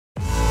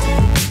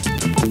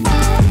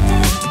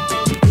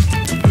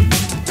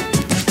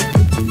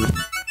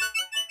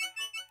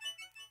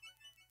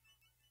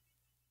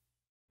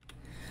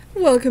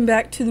Welcome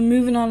back to the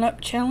Moving On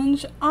Up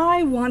Challenge.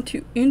 I want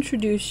to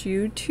introduce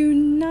you to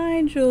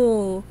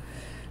Nigel.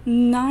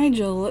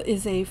 Nigel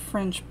is a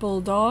French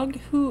bulldog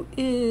who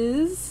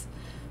is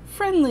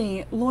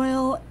friendly,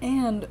 loyal,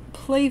 and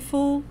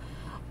playful.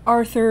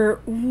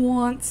 Arthur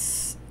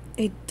wants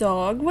a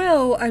dog.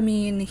 Well, I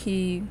mean,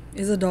 he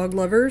is a dog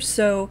lover,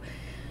 so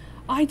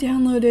I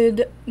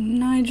downloaded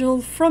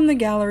Nigel from the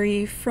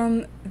gallery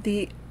from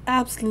the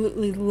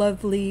absolutely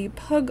lovely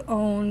Pug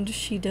Owned.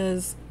 She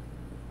does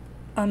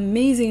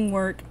amazing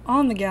work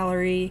on the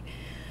gallery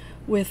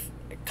with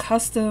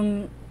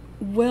custom,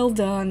 well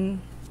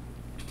done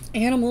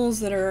animals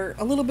that are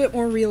a little bit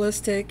more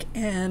realistic,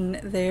 and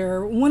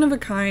they're one of a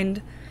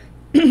kind.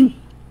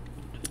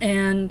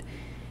 And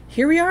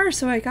here we are.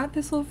 So I got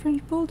this little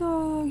French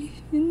bulldog.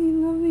 Isn't he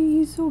lovely?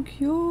 He's so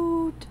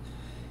cute.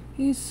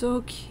 He's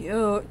so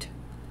cute.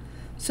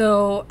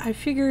 So I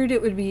figured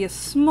it would be a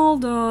small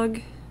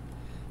dog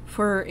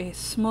for a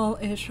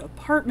small-ish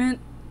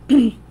apartment.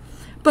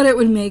 But it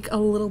would make a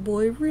little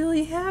boy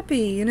really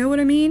happy, you know what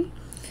I mean?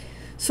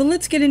 So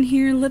let's get in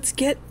here, let's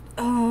get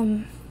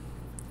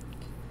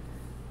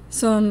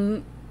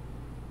some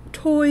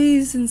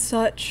toys and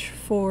such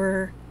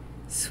for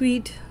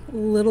sweet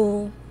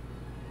little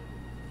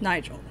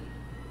Nigel.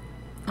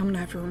 I'm gonna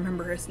have to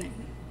remember his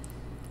name.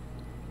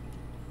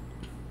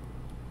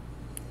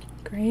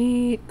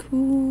 Great,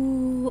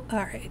 cool.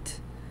 Alright.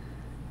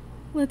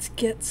 Let's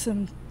get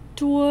some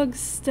dog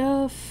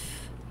stuff.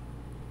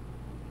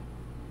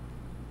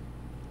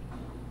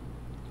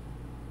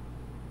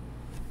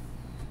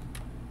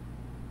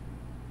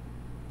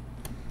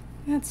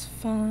 That's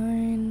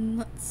fine.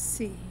 Let's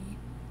see.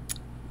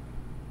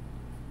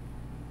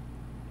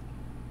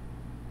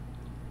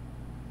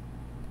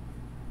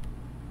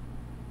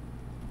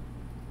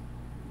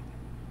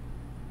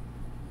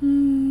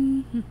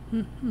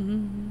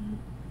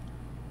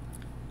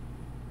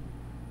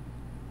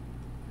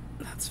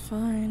 That's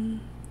fine.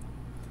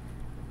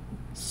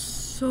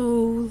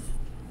 So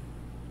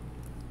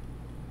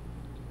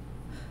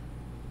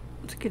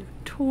let's get a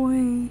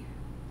toy.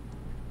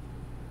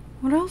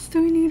 What else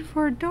do we need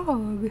for a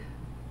dog?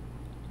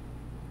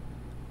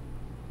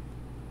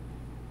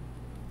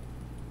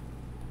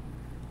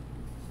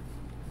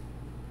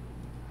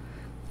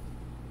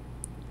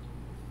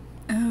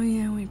 Oh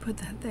yeah, we put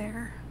that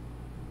there.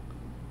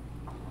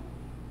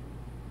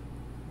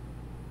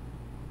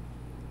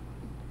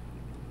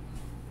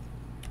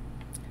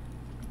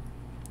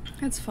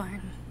 That's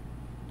fine.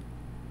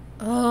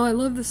 Oh, I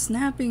love the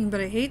snapping, but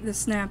I hate the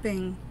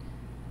snapping.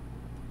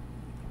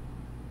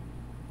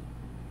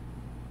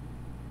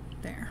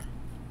 There.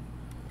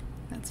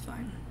 That's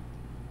fine.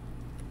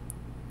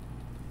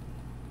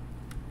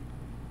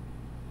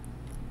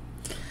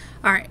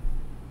 Alright.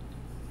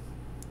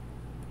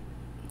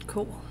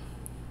 Cool.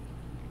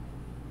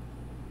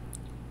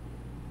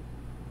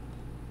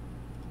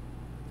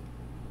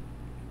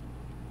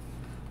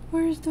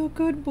 Where's the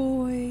good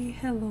boy?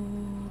 Hello,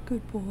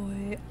 good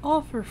boy.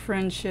 Offer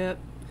friendship.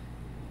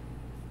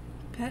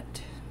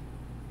 Pet.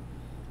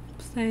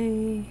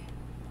 Play.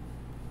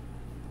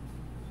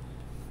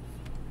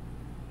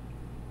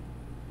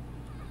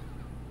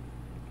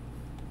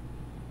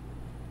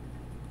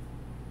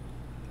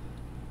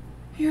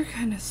 You're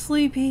kind of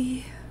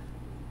sleepy.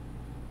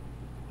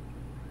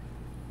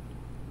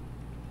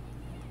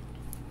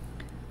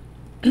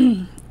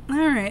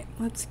 Alright,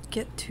 let's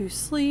get to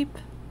sleep.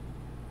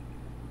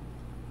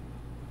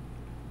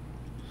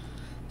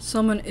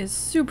 Someone is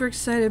super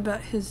excited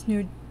about his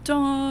new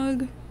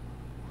dog,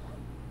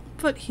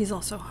 but he's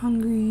also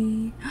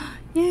hungry.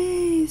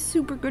 Yay,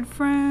 super good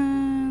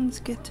friends.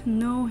 Get to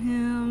know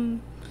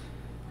him.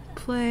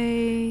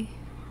 Play.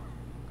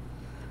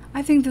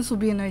 I think this will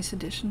be a nice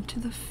addition to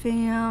the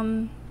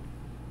fam.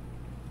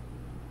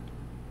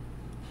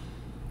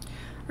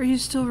 Are you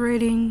still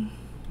writing?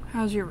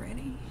 How's your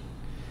writing?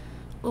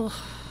 Ugh,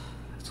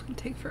 it's gonna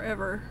take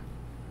forever.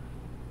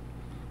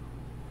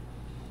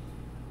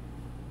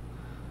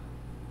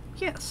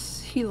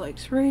 Yes, he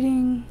likes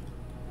writing.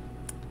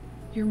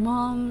 Your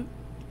mom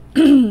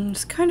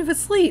is kind of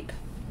asleep.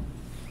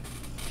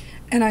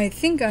 And I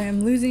think I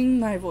am losing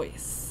my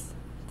voice.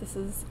 This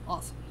is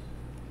awesome.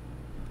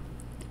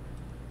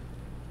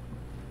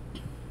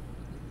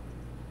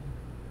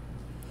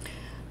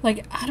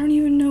 Like, I don't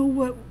even know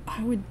what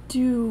I would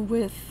do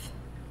with...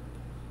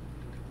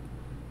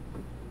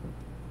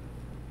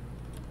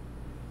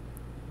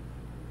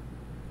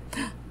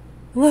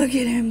 Look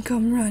at him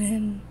come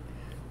running.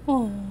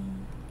 Oh.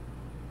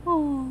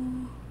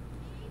 Oh.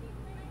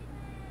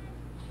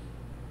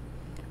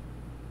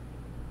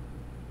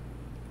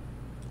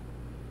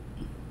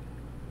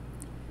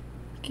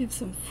 Give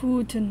some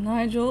food to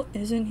Nigel.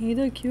 Isn't he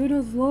the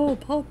cutest little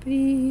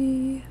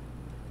puppy?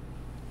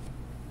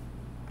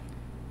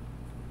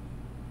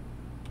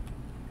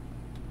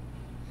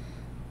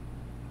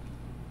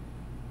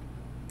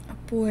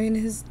 Boy and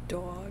his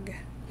dog.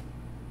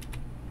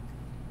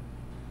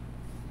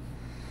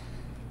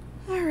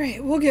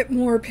 Alright, we'll get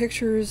more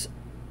pictures.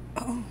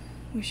 Oh,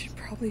 we should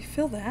probably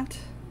fill that.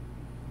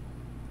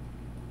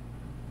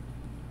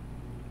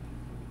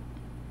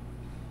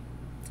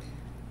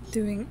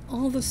 Doing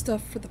all the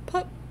stuff for the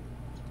pup.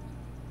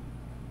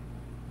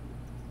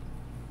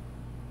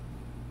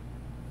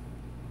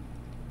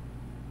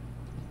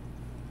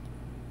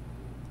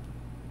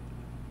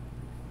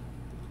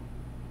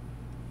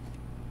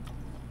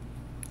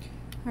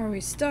 Are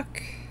we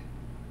stuck?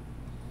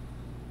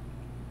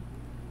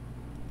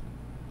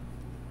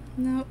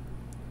 Nope.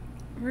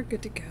 We're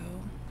good to go.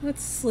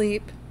 Let's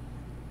sleep.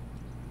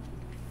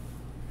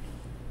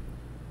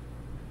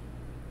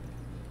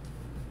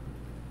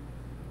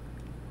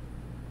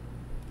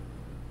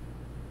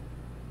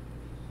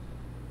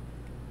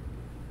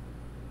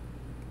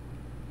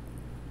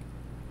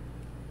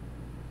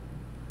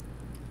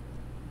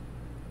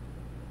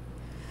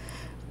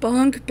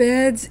 Bunk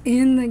beds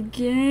in the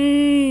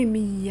game.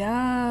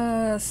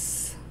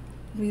 Yes.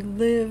 We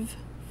live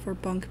for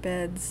bunk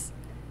beds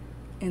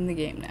in the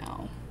game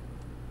now.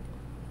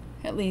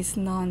 At least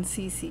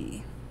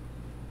non-CC.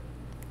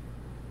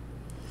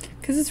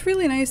 Because it's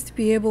really nice to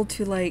be able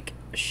to, like,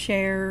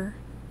 share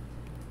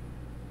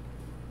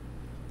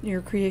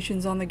your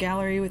creations on the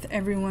gallery with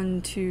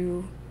everyone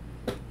to,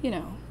 you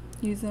know,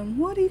 use them.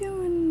 What are you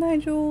doing,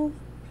 Nigel?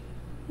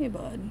 Hey,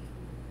 bud.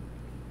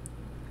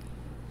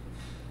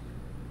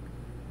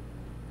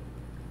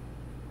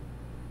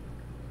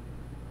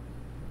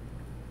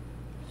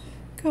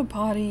 Go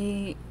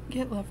potty,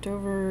 get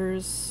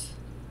leftovers.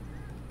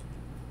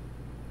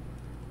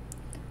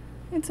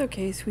 It's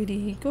okay,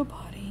 sweetie. Go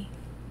potty.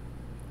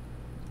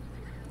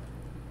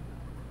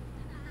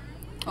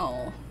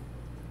 Oh.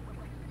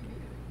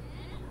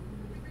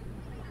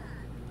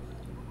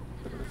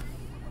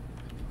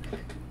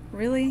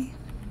 Really?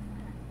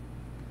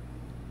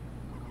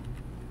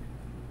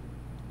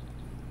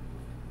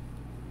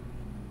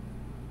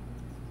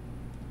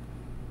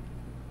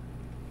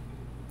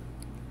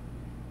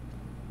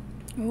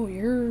 Oh,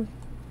 you're...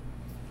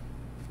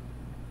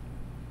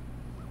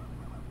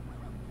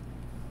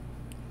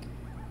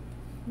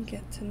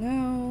 Get to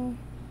know.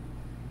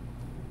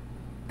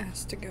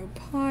 Asked to go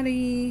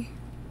potty.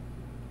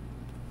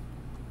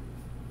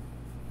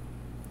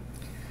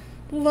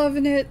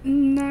 Loving it,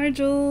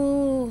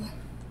 Nigel.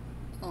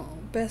 Oh,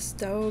 best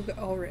dog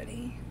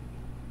already.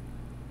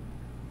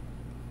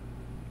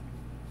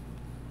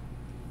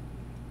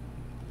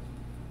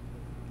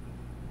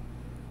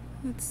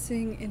 Let's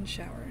sing in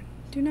shower.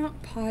 Do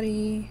not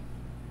potty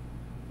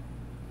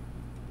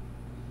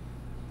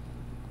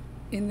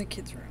in the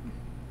kids' room.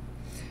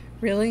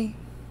 Really?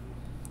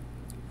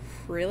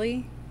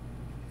 Really?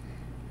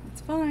 That's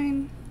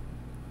fine.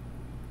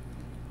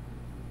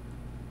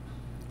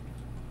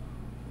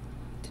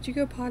 Did you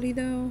go potty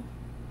though?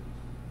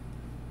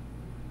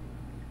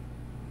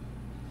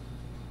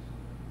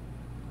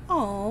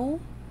 Oh.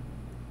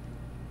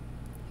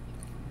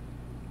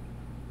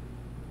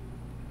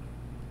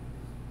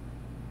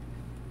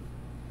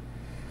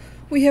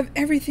 We have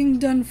everything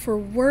done for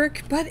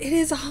work, but it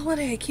is a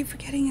holiday. I keep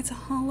forgetting it's a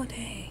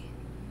holiday.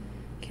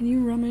 Can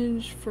you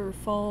rummage for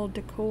fall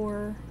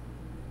decor?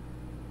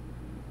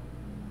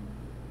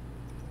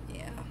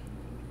 Yeah.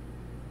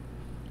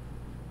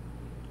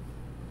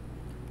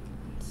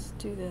 Let's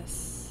do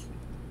this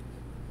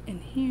in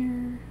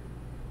here.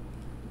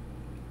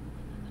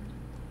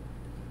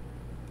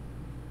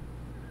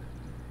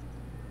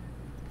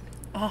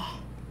 Ah.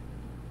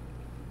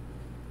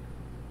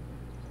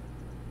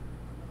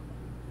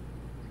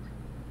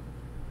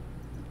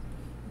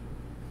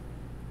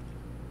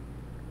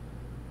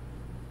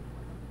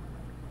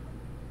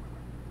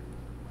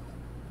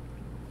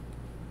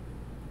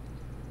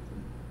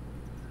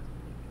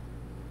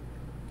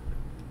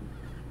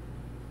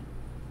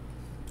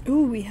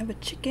 Ooh, we have a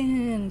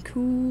chicken.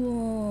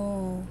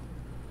 Cool.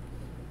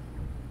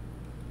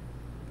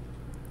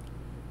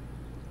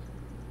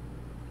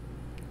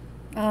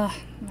 Ah,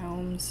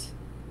 gnomes.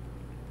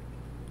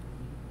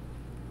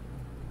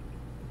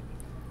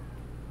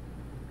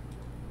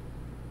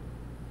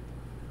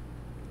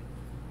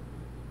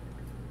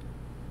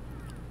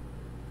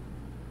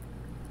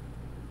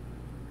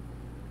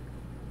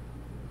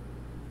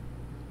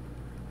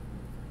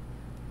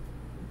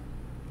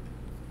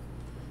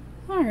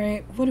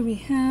 Alright, what do we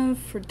have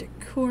for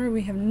decor?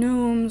 We have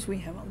gnomes, we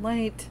have a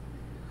light.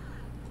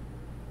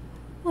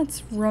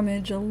 Let's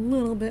rummage a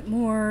little bit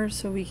more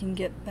so we can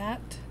get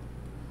that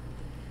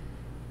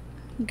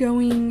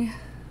going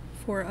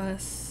for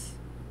us.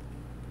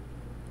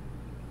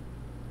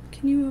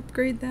 Can you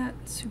upgrade that?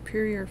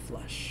 Superior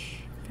flush.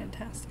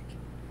 Fantastic.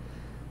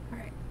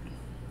 Alright.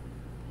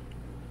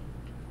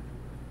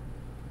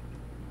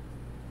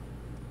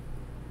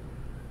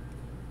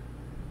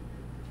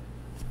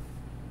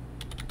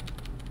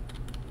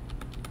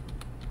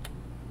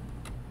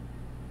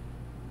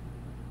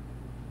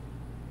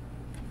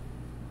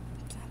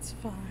 That's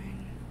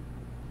fine.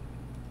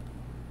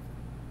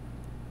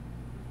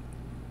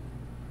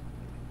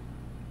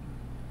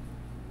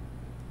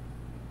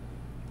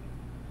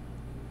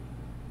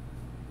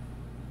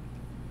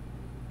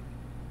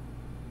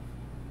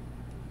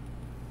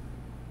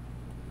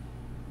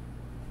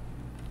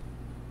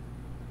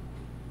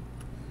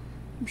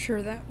 I'm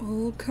sure that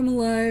will come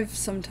alive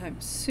sometime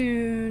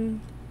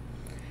soon.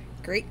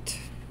 Great.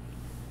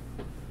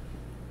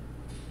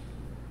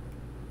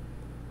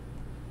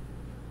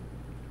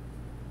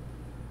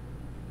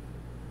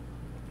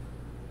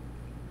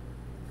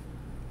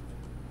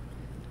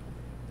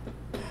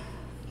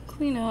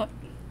 Clean up.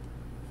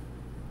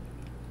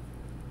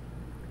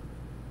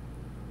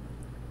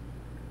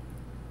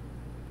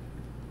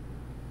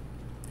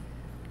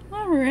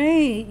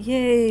 Alright,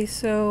 yay,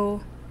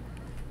 so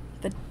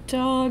the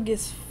dog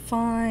is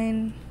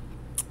fine.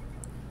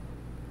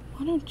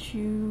 Why don't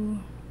you...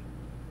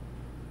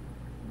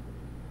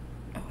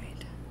 Oh,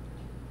 wait.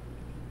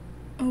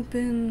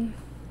 Open.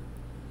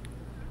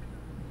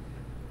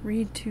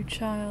 Read to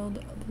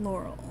child,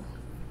 Laurel.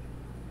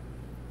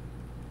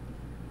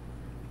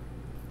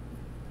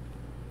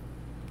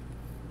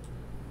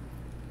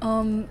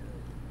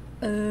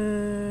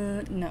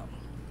 No.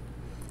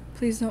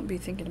 Please don't be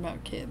thinking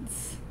about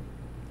kids.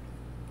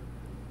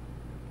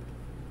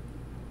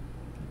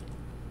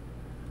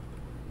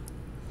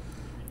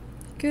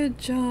 Good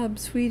job,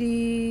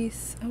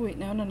 sweeties. Oh wait,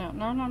 no,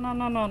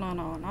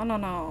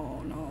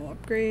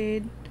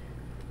 upgrade.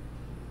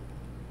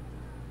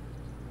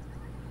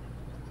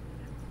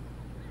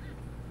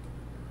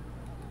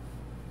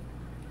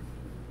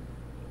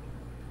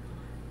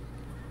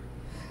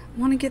 I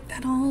want to get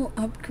that all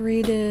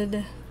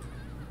upgraded.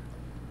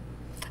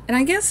 And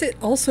I guess it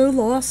also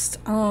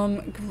lost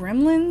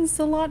Gremlins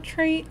the lot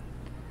trait.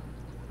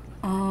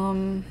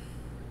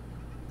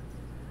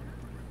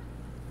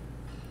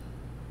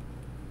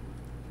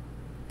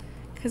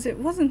 Because it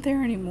wasn't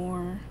there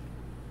anymore.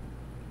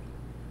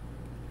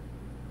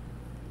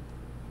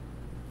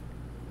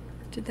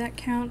 Did that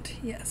count?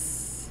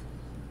 Yes.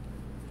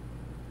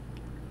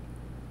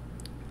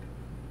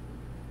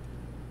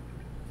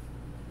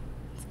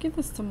 Let's give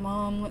this to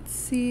Mom. Let's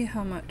see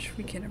how much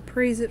we can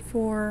appraise it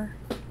for.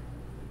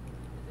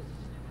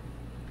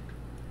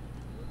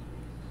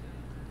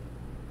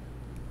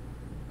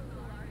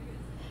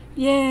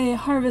 Yay,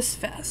 Harvest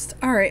Fest.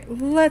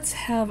 Alright, let's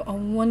have a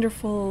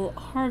wonderful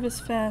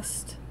Harvest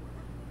Fest.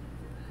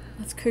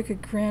 Let's cook a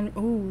grand...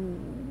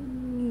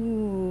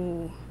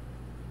 Ooh.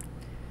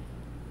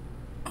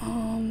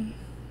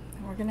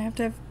 We're gonna have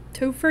to have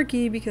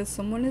tofurkey because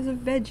someone is a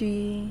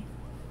veggie.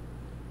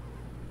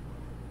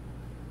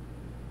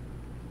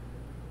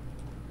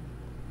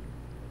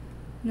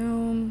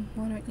 Gnome,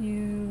 why don't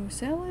you...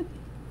 salad?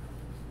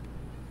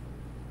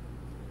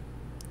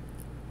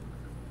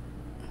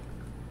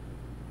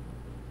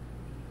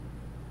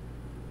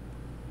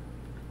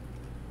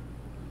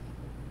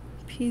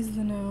 Appease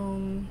the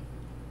gnome.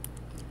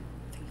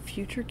 I think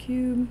future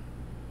cube.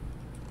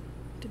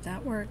 Did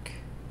that work?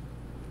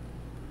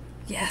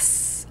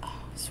 Yes!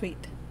 Oh,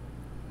 sweet.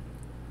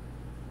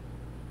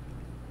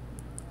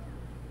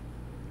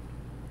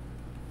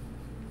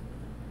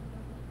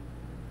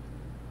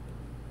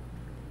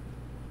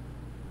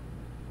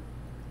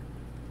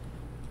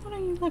 Why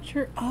don't you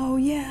lecture? Oh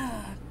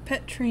yeah!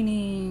 Pet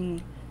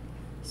training!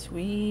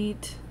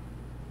 Sweet.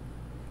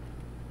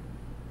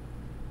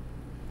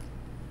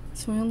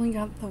 So we only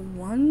got the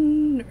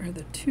one or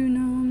the two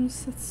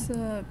gnomes. Let's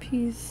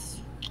appease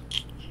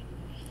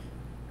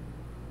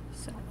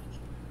salad.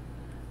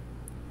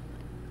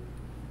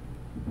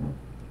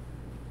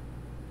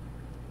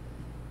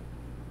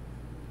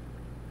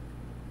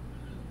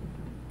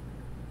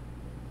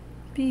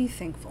 Be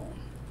thankful.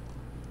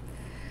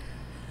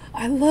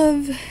 I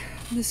love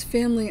this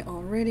family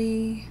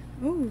already.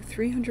 Oh,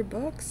 300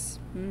 bucks.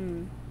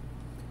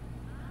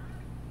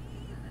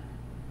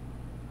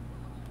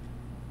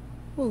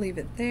 We'll leave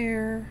it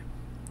there.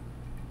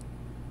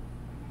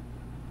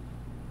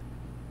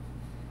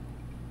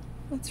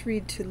 Let's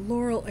read to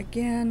Laurel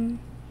again.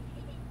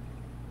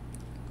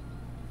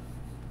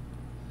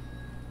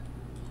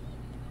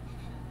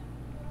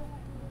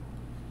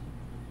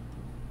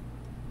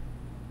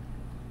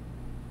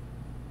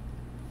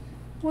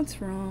 What's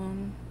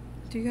wrong?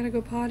 Do you gotta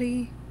go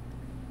potty?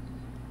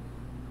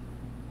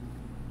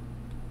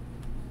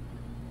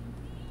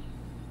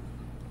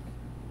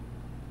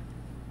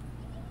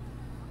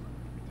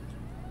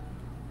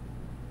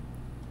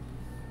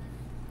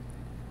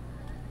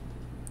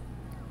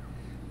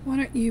 Why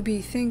don't you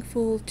be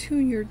thankful to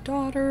your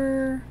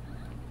daughter?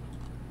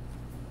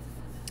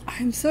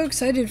 I'm so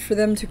excited for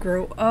them to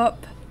grow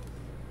up.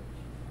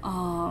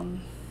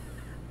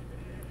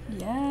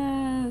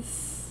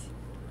 Yes.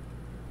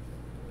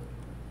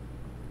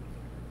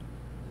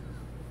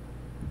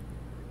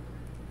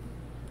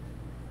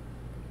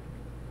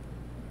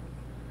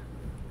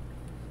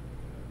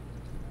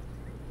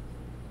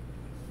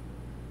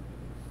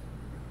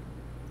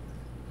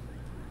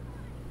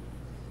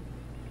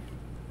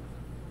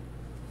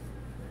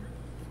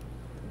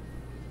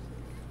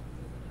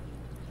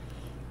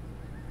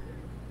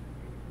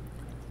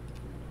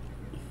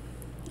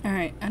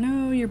 Alright, I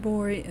know your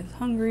boy is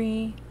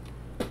hungry.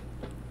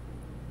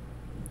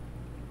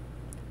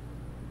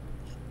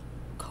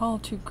 Call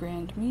to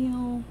grand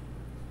meal.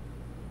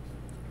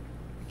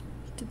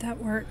 Did that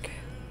work?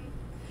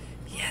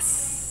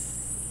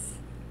 Yes!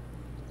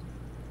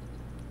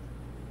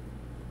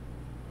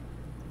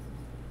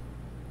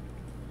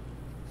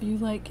 You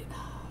like it?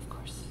 Of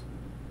course.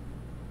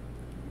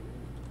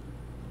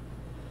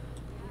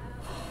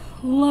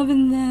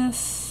 Loving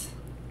this.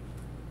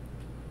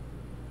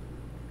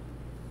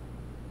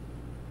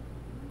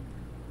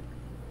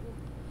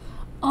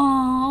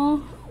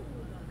 Aww.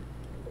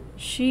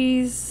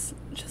 She's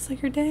just like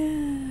her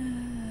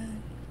dad.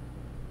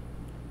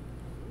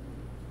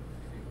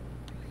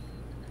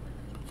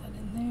 Put that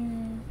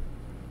in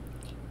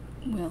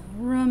there. We'll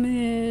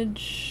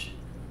rummage.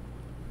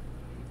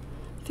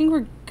 I think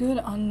we're good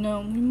on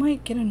gnome. We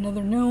might get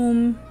another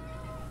gnome.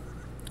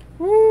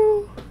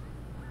 Woo!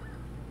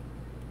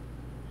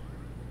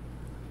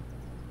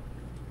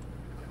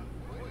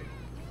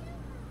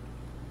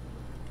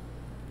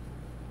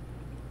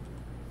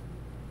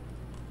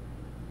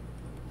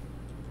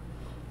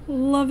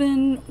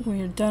 Lovin',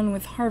 we're done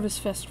with Harvest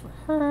Fest for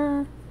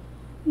her.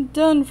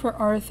 Done for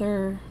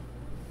Arthur.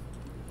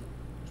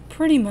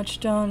 Pretty much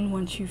done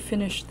once you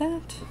finish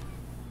that.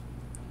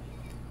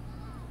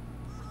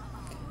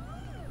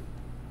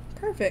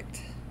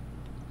 Perfect.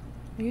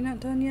 Are you not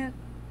done yet?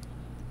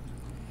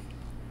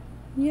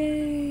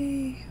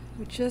 Yay!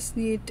 We just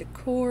need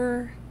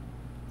decor.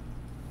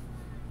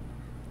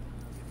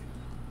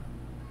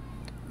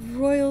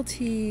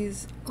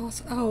 Royalties.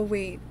 Also, oh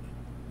wait.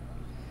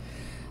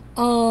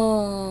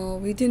 Oh,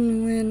 we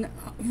didn't win.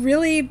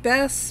 Really?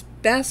 Best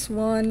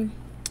one?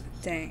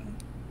 Dang.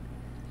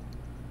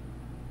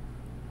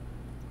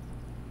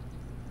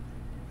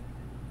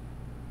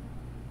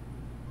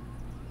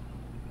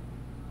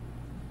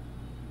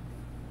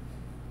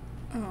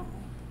 Oh.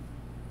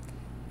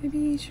 Maybe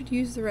you should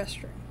use the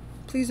restroom.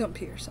 Please don't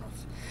pee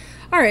yourself.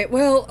 Alright,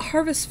 well,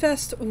 Harvest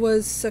Fest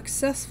was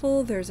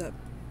successful. There's a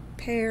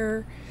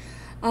pair.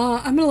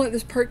 I'm going to let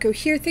this part go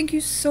here. Thank you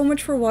so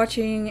much for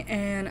watching,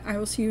 and I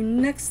will see you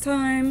next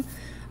time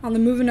on the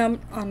Moving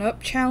On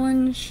Up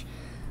challenge.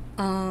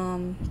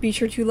 Be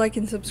sure to like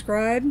and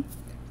subscribe.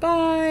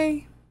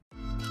 Bye!